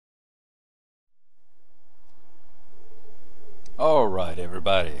Alright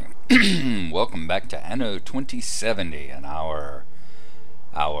everybody, welcome back to Anno 2070 and our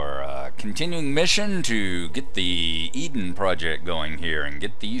continuing mission to get the Eden project going here and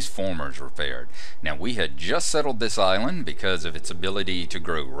get these formers repaired. Now we had just settled this island because of its ability to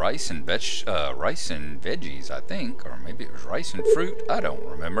grow rice and veggies, I think, or maybe it was rice and fruit, I don't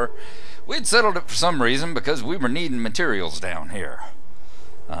remember. We'd settled it for some reason because we were needing materials down here.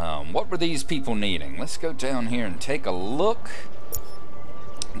 What were these people needing? Let's go down here and take a look.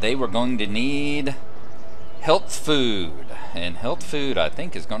 They were going to need health food, and health food I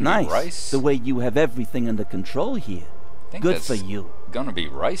think is going to be rice. The way you have everything under control here. Good for you. Going to be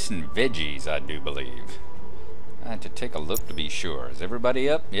rice and veggies, I do believe. I had to take a look to be sure. Is everybody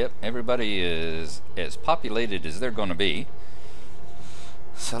up? Yep, everybody is as populated as they're going to be.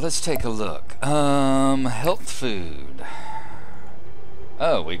 So let's take a look. Health food.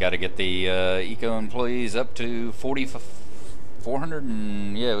 Oh, we got to get the eco employees up to 400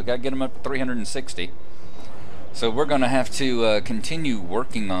 and yeah, we got to get them up to 360. So we're going to have to continue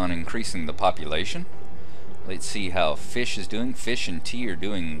working on increasing the population. Let's see how fish is doing. Fish and tea are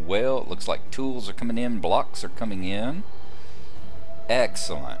doing well. It looks like tools are coming in, blocks are coming in.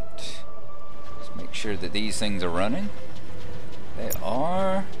 Excellent. Let's make sure that these things are running. They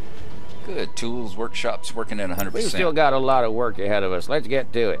are. Good. Tools, workshops working at 100%. We've still got a lot of work ahead of us. Let's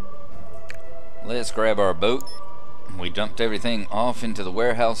get to it. Let's grab our boat. We dumped everything off into the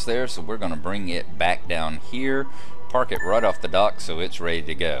warehouse there, so we're going to bring it back down here, park it right off the dock so it's ready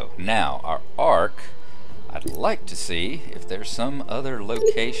to go. Now, our ark, I'd like to see if there's some other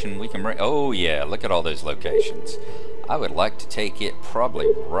location we can bring. Oh yeah, look at all those locations. I would like to take it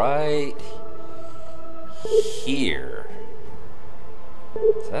probably right here.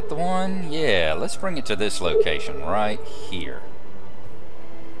 Is that the one? Yeah, let's bring it to this location right here.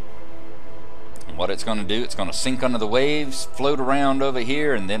 And what it's going to do, it's going to sink under the waves, float around over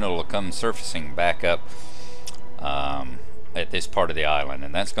here, and then it'll come surfacing back up at this part of the island.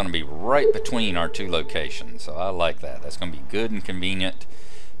 And that's going to be right between our two locations. So I like that. That's going to be good and convenient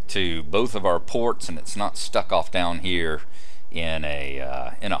to both of our ports, and it's not stuck off down here in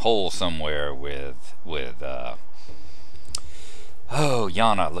a hole somewhere with oh,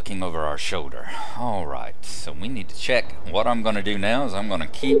 Yana looking over our shoulder. Alright, so we need to check. What I'm going to do now is I'm going to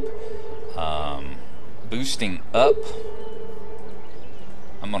keep boosting up.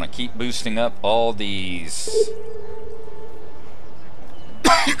 I'm going to keep boosting up all these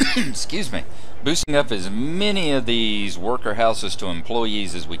excuse me, boosting up as many of these worker houses to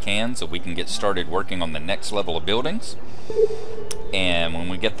employees as we can so we can get started working on the next level of buildings. And when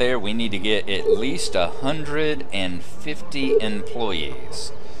we get there, we need to get at least 150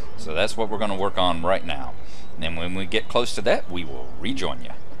 employees. So that's what we're going to work on right now. And then when we get close to that, we will rejoin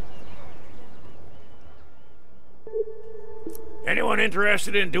you. Anyone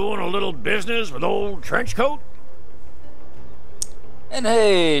interested in doing a little business with old Trenchcoat? And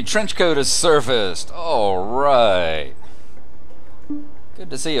hey, Trenchcoat has surfaced. All right. Good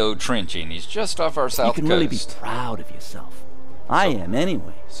to see old Trenchy, and he's just off our south coast. You can really be proud of yourself. I am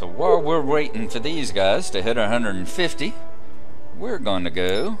anyway. So while we're waiting for these guys to hit 150, we're going to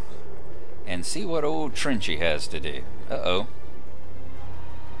go and see what old Trenchy has to do. Uh-oh.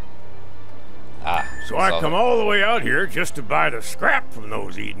 So I come all the way out here just to buy the scrap from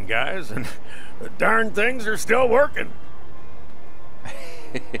those Eden guys, and the darn things are still working.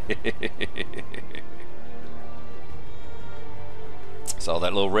 Saw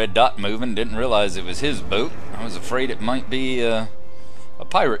that little red dot moving, didn't realize it was his boat. I was afraid it might be a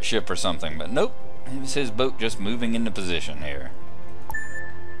pirate ship or something, but nope, it was his boat just moving into position here.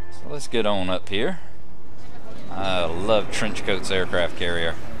 So let's get on up here. I love Trenchcoat's aircraft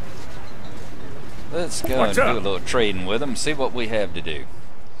carrier. Let's go and do a little trading with him, see what we have to do.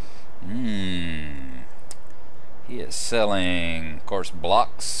 He is selling, of course,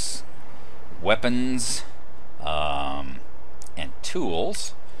 blocks, weapons, and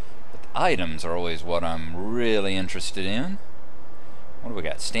tools. But the items are always what I'm really interested in. What do we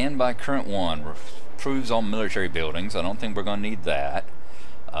got? Standby current 1. Improves all military buildings. I don't think we're going to need that.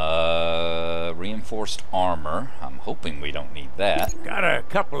 Reinforced armor. I'm hoping we don't need that. Got a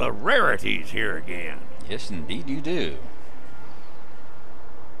couple of rarities here again. Yes, indeed you do.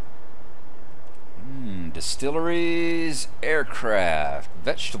 Distilleries, aircraft,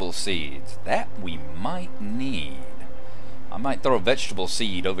 vegetable seeds. That we might need. I might throw a vegetable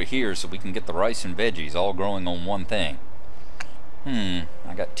seed over here so we can get the rice and veggies all growing on one thing. I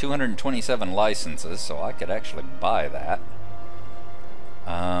got 227 licenses, so I could actually buy that.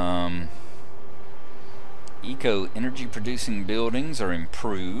 Eco energy producing buildings are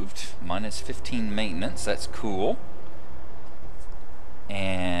improved. -15 maintenance, that's cool.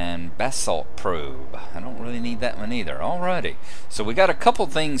 and basalt probe. I don't really need that one either. Alrighty, so we got a couple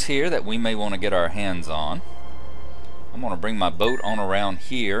things here that we may want to get our hands on. I'm going to bring my boat on around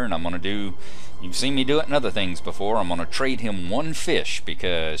here, and I'm going to do, you've seen me do it in other things before, I'm going to trade him one fish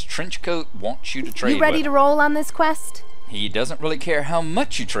because Trenchcoat wants you to trade with him. You ready to roll on this quest? He doesn't really care how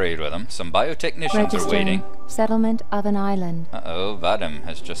much you trade with him. Some biotechnicians are waiting. Settlement of an island. Uh-oh, Vadim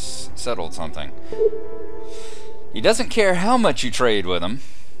has just settled something. He doesn't care how much you trade with him,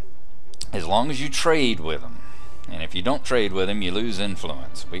 as long as you trade with him. And if you don't trade with him, you lose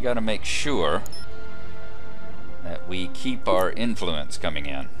influence. We got to make sure that we keep our influence coming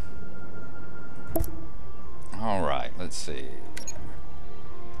in. Alright, let's see.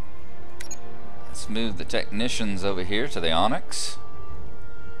 Let's move the technicians over here to the Onyx.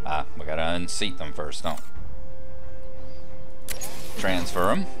 We got to unseat them first, don't we? Transfer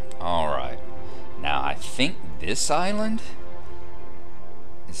them. Alright. Now, I think this island,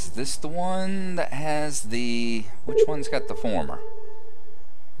 is this the one that has the, which one's got the former?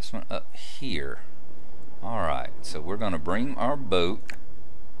 This one up here. Alright, so we're going to bring our boat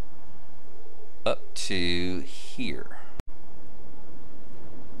up to here.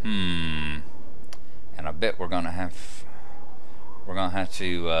 And I bet we're going to have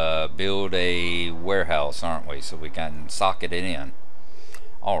to build a warehouse, aren't we, so we can socket it in.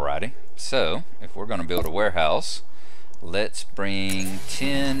 Alrighty. So, if we're going to build a warehouse, let's bring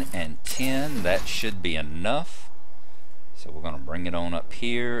 10 and 10. That should be enough. So we're going to bring it on up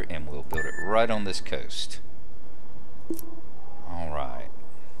here, and we'll build it right on this coast. Alright.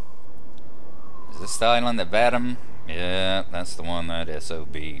 Is this the island that Vadim? Yeah, that's the one that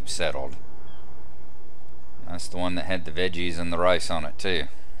SOB settled. That's the one that had the veggies and the rice on it, too.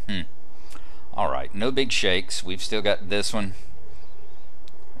 Alright, no big shakes. We've still got this one.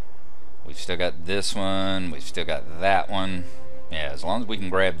 We've still got this one, we've still got that one. Yeah, as long as we can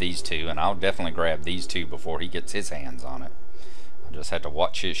grab these two, and I'll definitely grab these two before he gets his hands on it. I'll just have to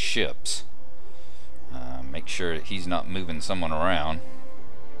watch his ships. Make sure that he's not moving someone around.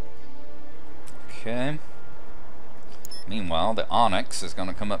 Okay. Meanwhile, the Onyx is going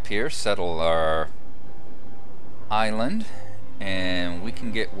to come up here, settle our island, and we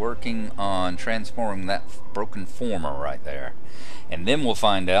can get working on transforming that broken former right there. And then we'll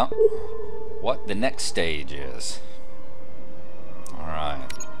find out what the next stage is.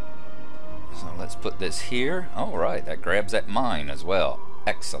 Alright. So let's put this here. Alright, that grabs that mine as well.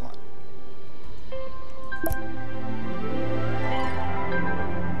 Excellent.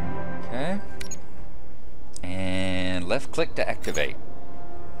 Okay. And left click to activate.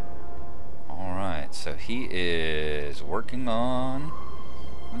 Alright, so he is working on...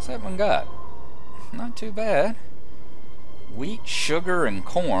 What's that one got? Not too bad. Wheat, sugar, and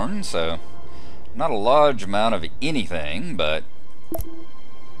corn, so not a large amount of anything, but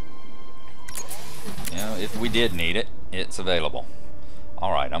you know, if we did need it, it's available.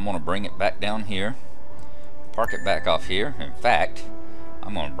 Alright, I'm going to bring it back down here, park it back off here. In fact,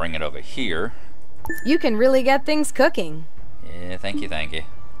 I'm going to bring it over here. You can really get things cooking. Yeah, thank you, thank you.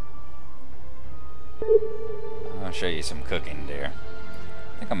 I'll show you some cooking, dear.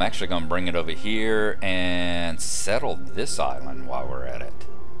 I think I'm actually going to bring it over here and settle this island while we're at it.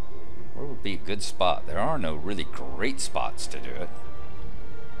 Where would be a good spot? There are no really great spots to do it.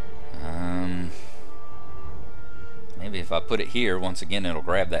 Maybe if I put it here, once again it'll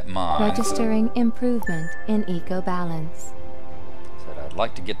grab that mine. Registering improvement in eco balance. So I'd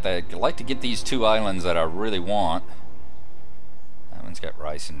like to get that. I'd like to get these two islands that I really want. That one's got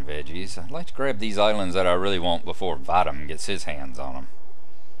rice and veggies. I'd like to grab these islands that I really want before Vadim gets his hands on them.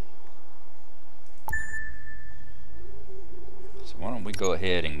 So why don't we go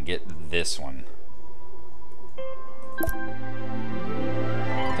ahead and get this one?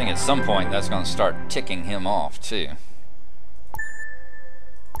 I think at some point that's going to start ticking him off too.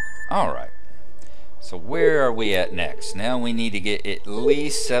 Alright, so where are we at next? Now we need to get at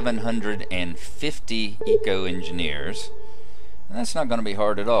least 750 eco-engineers. And that's not going to be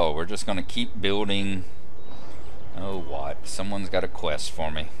hard at all. We're just going to keep building. Oh, what? Someone's got a quest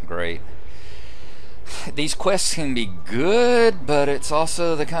for me. Great. These quests can be good, but it's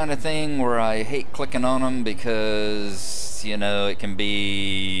also the kind of thing where I hate clicking on them because, you know, it can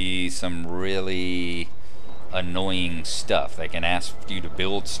be some really annoying stuff. They can ask you to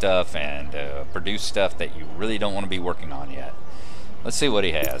build stuff and produce stuff that you really don't want to be working on yet. Let's see what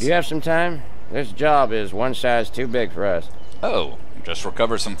he has. You have some time? This job is one size too big for us. Oh, just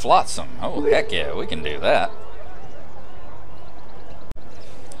recover some flotsam. Oh, heck yeah, we can do that.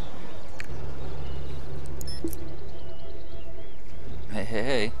 Hey, hey,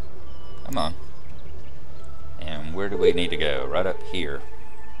 hey. Come on. And where do we need to go? Right up here.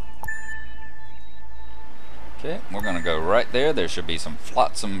 Okay, we're going to go right there. There should be some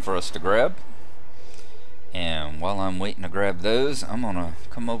flotsam for us to grab. And while I'm waiting to grab those, I'm going to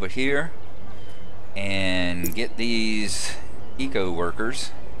come over here and get these eco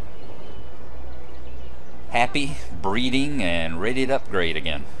workers happy, breeding, and ready to upgrade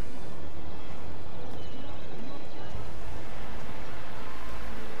again.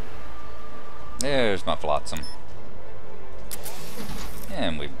 There's my flotsam.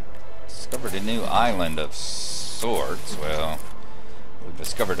 And we've discovered a new island of sorts. Well, we've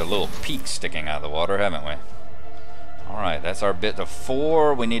discovered a little peak sticking out of the water, haven't we? Alright, that's our bit of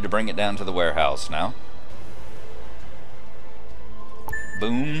 4. We need to bring it down to the warehouse now.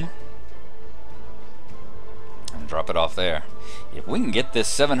 Boom. And drop it off there. If we can get this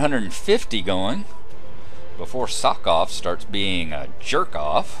 750 going before Sakow starts being a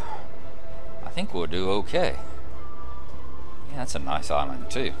jerk-off, I think we'll do okay. Yeah, that's a nice island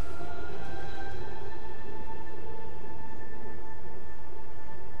too.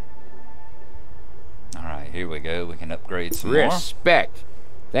 Alright, here we go. We can upgrade some more. Respect.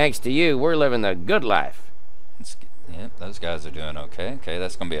 Thanks to you, we're living the good life. Yep, those guys are doing okay. Okay,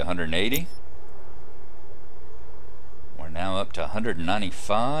 that's going to be 180. We're now up to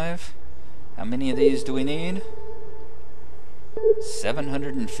 195. How many of these do we need?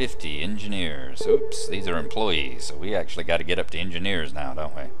 750 engineers. Oops, these are employees, so we actually got to get up to engineers now,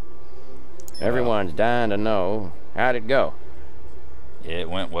 don't we? Everyone's dying to know. How'd it go? It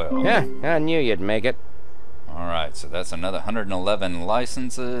went well. Yeah, I knew you'd make it. Alright, so that's another 111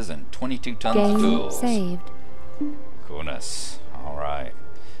 licenses and 22 tons of Game tools. saved. Coolness. Alright.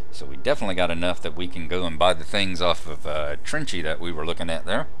 So we definitely got enough that we can go and buy the things off of Trenchy that we were looking at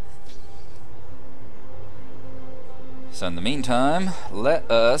there. So in the meantime,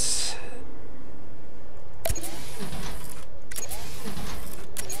 let us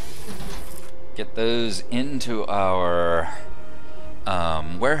get those into our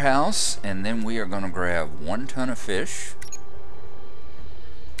warehouse, and then we are going to grab 1 ton of fish.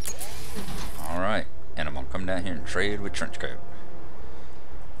 Alright, and I'm going to come down here and trade with Trenchcoat.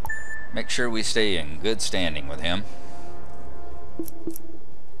 Make sure we stay in good standing with him.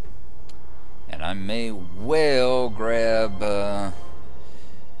 And I may well grab that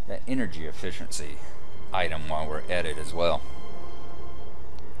energy efficiency item while we're at it as well.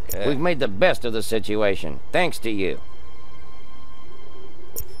 Okay. We've made the best of the situation, thanks to you.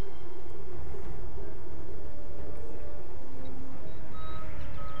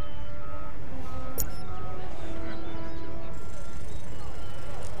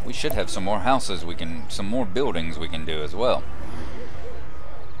 We should have some more houses some more buildings we can do as well.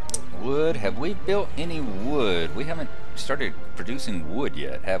 Wood, have we built any wood? We haven't started producing wood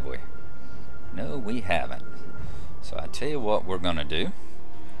yet, have we? No, we haven't. So I tell you what we're going to do.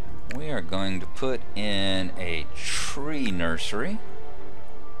 We are going to put in a tree nursery.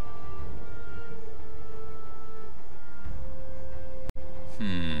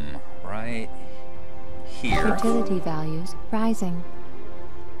 Right here. Fertility values rising.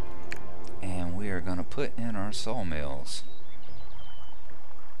 And we are going to put in our sawmills.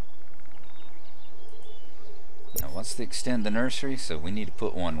 Now what's the extend the nursery? So we need to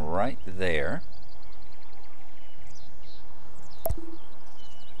put one right there.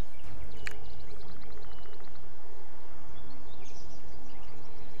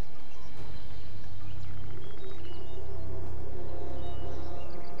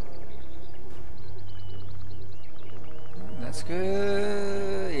 That's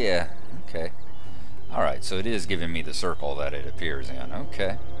good. Yeah, okay. Alright, so it is giving me the circle that it appears in.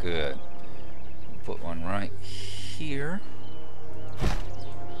 Okay, good. Put one right here,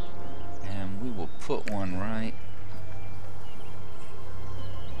 and we will put one right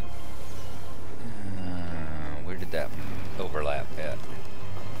where did that one overlap at?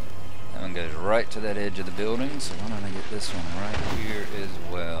 That one goes right to that edge of the building, so why don't I get this one right here as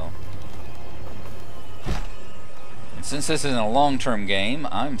well. And since this isn't a long-term game,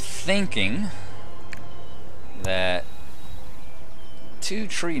 I'm thinking that 2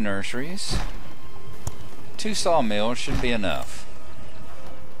 tree nurseries, 2 sawmills should be enough.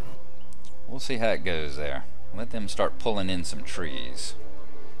 We'll see how it goes there. Let them start pulling in some trees.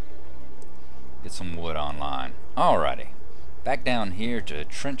 Get some wood online. Alrighty. Back down here to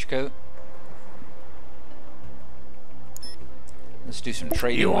Trenchcoat. Let's do some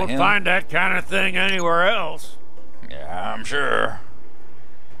trading with him. You won't find that kind of thing anywhere else. Yeah, I'm sure.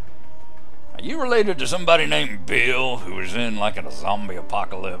 Are you related to somebody named Bill who was in like a zombie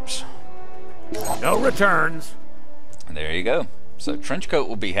apocalypse? No returns. There you go. So Trenchcoat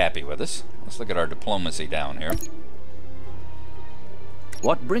will be happy with us. Let's look at our diplomacy down here.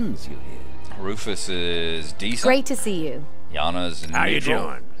 What brings you here? Rufus is decent. Great to see you. Yana's neutral. How you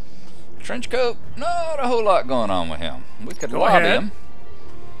doing? Trenchcoat, not a whole lot going on with him. We could Go lobby ahead. him.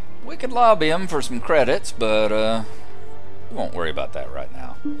 We could lobby him for some credits, but we won't worry about that right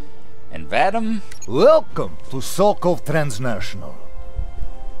now. And Vadim, Welcome to Sakow Transnational.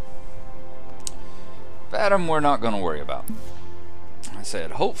 Vadim we're not going to worry about. I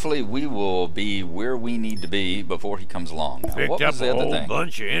said, hopefully we will be where we need to be before he comes along. Now, what Picked was up the a other whole thing?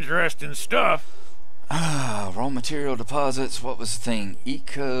 bunch of interesting stuff. Raw material deposits. What was the thing?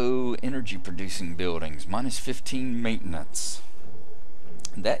 Eco energy producing buildings. Minus 15 maintenance.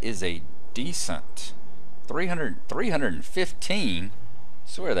 That is a decent 315.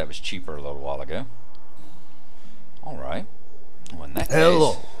 Swear that was cheaper a little while ago. Alright. Well, in that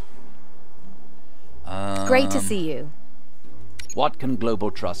Hello. case, Great to see you. What can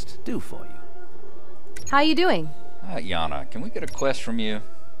Global Trust do for you? How you doing? Yana, can we get a quest from you?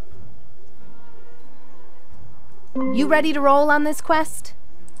 You ready to roll on this quest?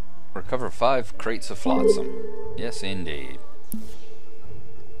 Recover 5 crates of flotsam. Yes, indeed.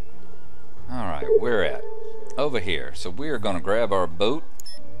 Alright, we're at over here. So we are going to grab our boat.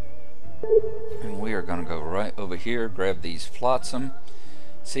 And we are going to go right over here, grab these flotsam.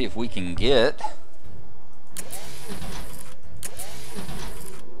 See if we can get...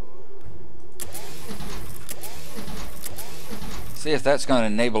 See if that's going to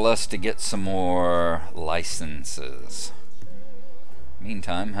enable us to get some more licenses.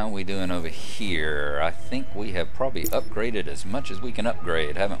 Meantime, how are we doing over here? I think we have probably upgraded as much as we can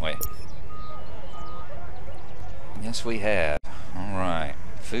upgrade, haven't we? Yes, we have. Alright.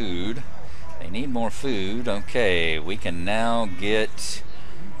 Food. They need more food. Okay, we can now get...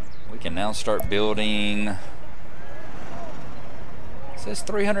 We can now start building... It says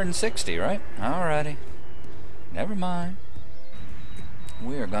 360, right? Alrighty. Never mind.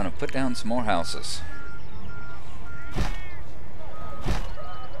 We are going to put down some more houses.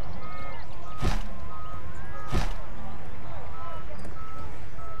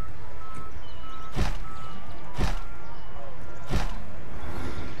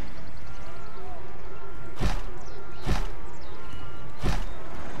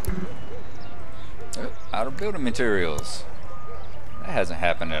 Oh, out of building materials. That hasn't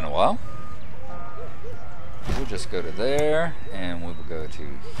happened in a while. We'll just go to there, and we will go to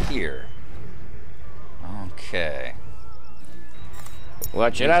here. Okay.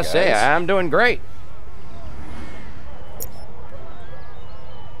 What should I say? guys. I'm doing great.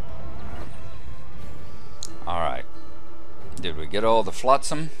 Alright. Did we get all the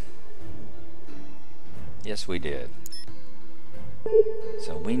flotsam? Yes, we did.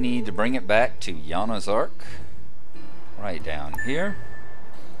 So we need to bring it back to Yana's Ark. Right down here.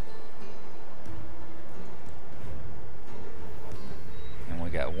 And we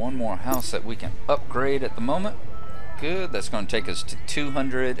got one more house that we can upgrade at the moment. Good, that's going to take us to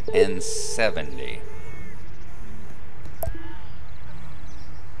 270.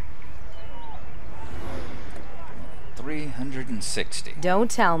 $360.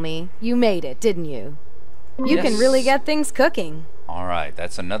 Don't tell me. You made it, didn't you? You can really get things cooking. Alright,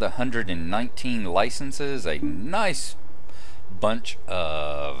 that's another 119 licenses. A nice bunch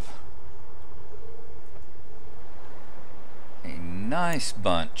of...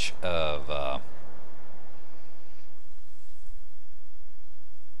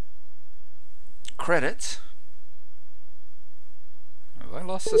 credits. Have I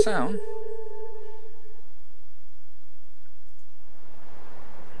lost the sound?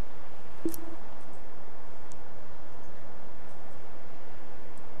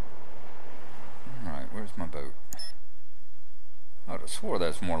 Alright, where's my boat? I would have swore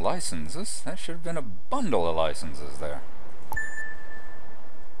there's more licenses. That should have been a bundle of licenses there.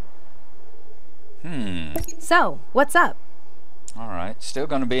 So, what's up? Alright, still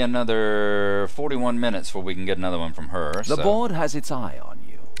going to be another 41 minutes before we can get another one from her. The board has its eye on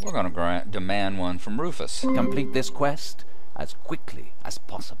you. We're going to demand one from Rufus. Complete this quest as quickly as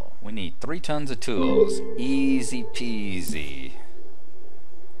possible. We need 3 tons of tools. Easy peasy.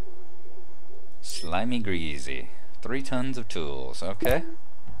 Slimy greasy. 3 tons of tools. Okay.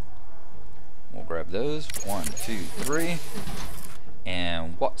 We'll grab those. 1, 2, 3.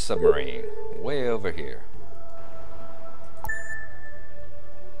 And what submarine? Way over here.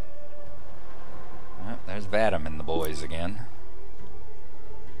 Oh, there's Vadim and the boys again.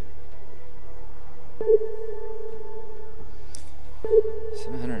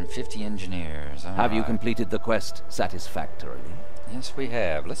 $750 engineers. All Have you right. completed the quest satisfactorily? Yes, we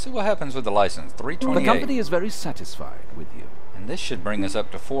have. Let's see what happens with the license. 328. The company is very satisfied with you. And this should bring us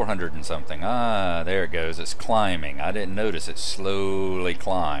up to 400 and something. Ah, there it goes. It's climbing. I didn't notice it slowly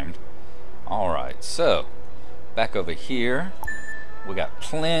climbed. Alright, so back over here. We got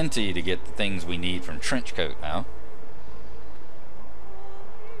plenty to get the things we need from Trenchcoat now.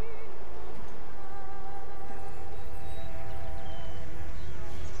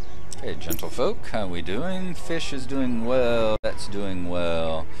 Hey, gentlefolk, how we doing? Fish is doing well. That's doing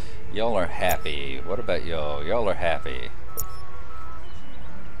well. Y'all are happy. What about y'all? Y'all are happy.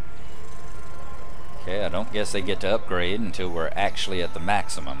 Okay, I don't guess they get to upgrade until we're actually at the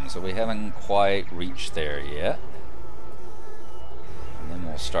maximum, so we haven't quite reached there yet. And then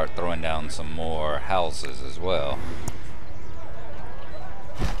we'll start throwing down some more houses as well.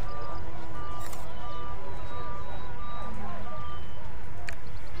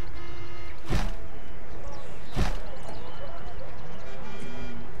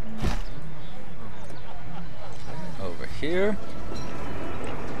 Over here.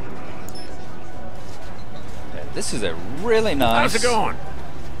 This is a really nice... How's it going?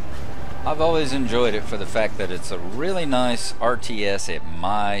 I've always enjoyed it for the fact that it's a really nice RTS at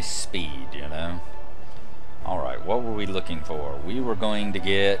my speed, you know? Alright, what were we looking for? We were going to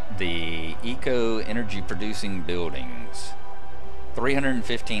get the Eco Energy Producing Buildings.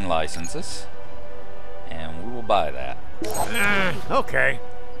 315 licenses. And we will buy that. Okay.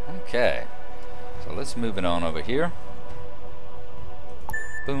 Okay. So let's move it on over here.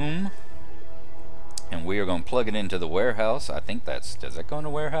 Boom. And we are going to plug it into the warehouse. I think that's... Does that go in the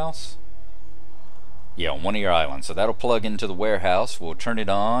warehouse? Yeah, on one of your islands. So that'll plug into the warehouse. We'll turn it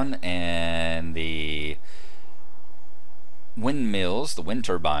on, and the windmills, the wind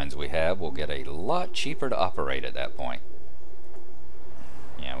turbines we have, will get a lot cheaper to operate at that point.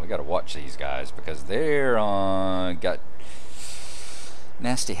 Yeah, we got to watch these guys because they're got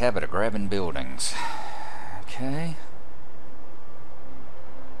nasty habit of grabbing buildings. Okay.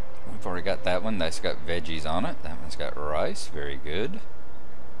 We've already got that one. That's got veggies on it. That one's got rice. Very good.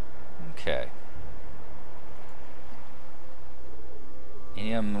 Okay.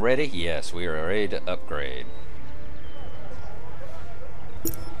 Any of them ready? Yes, we are ready to upgrade.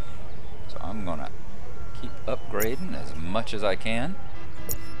 So I'm going to keep upgrading as much as I can.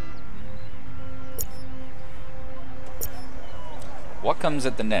 What comes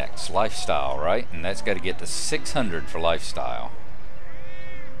at the next? Lifestyle, right? And that's got to get to 600 for lifestyle.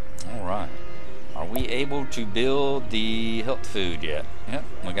 Alright. Are we able to build the health food yet? Yep,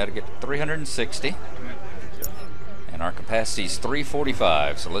 we got to get to 360. And our capacity is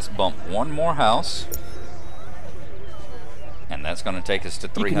 345, so let's bump one more house. And that's going to take us to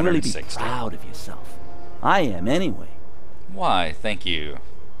 360. You can really be proud of yourself. I am anyway. Why, thank you,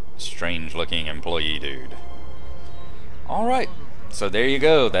 strange looking employee dude. Alright, so there you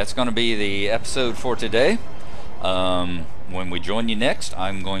go. That's going to be the episode for today. When we join you next,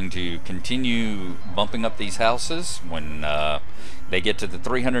 I'm going to continue bumping up these houses. When they get to the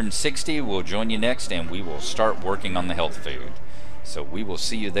 360, we'll join you next, and we will start working on the health food. So we will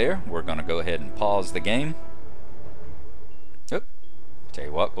see you there. We're going to go ahead and pause the game. Oop. Tell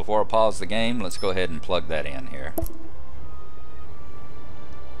you what, before I pause the game, let's go ahead and plug that in here.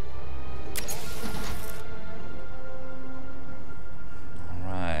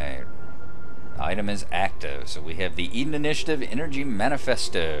 Alright. Item is active, so we have the Eden Initiative Energy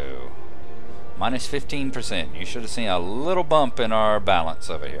Manifesto. Minus 15%. You should have seen a little bump in our balance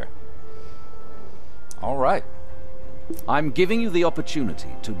over here. Alright. I'm giving you the opportunity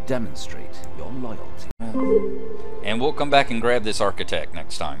to demonstrate your loyalty. And we'll come back and grab this architect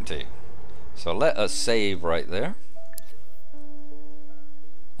next time too. So let us save right there.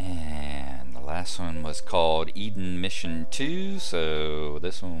 And the last one was called Eden Mission 2, so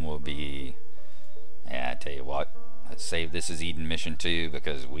this one will be... Yeah, I tell you what, let's save this as Eden Mission 2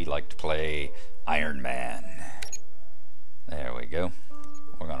 because we like to play Iron Man. There we go.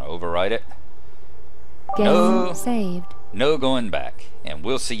 We're going to overwrite it. Game saved. No going back. And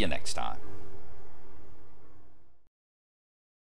we'll see you next time.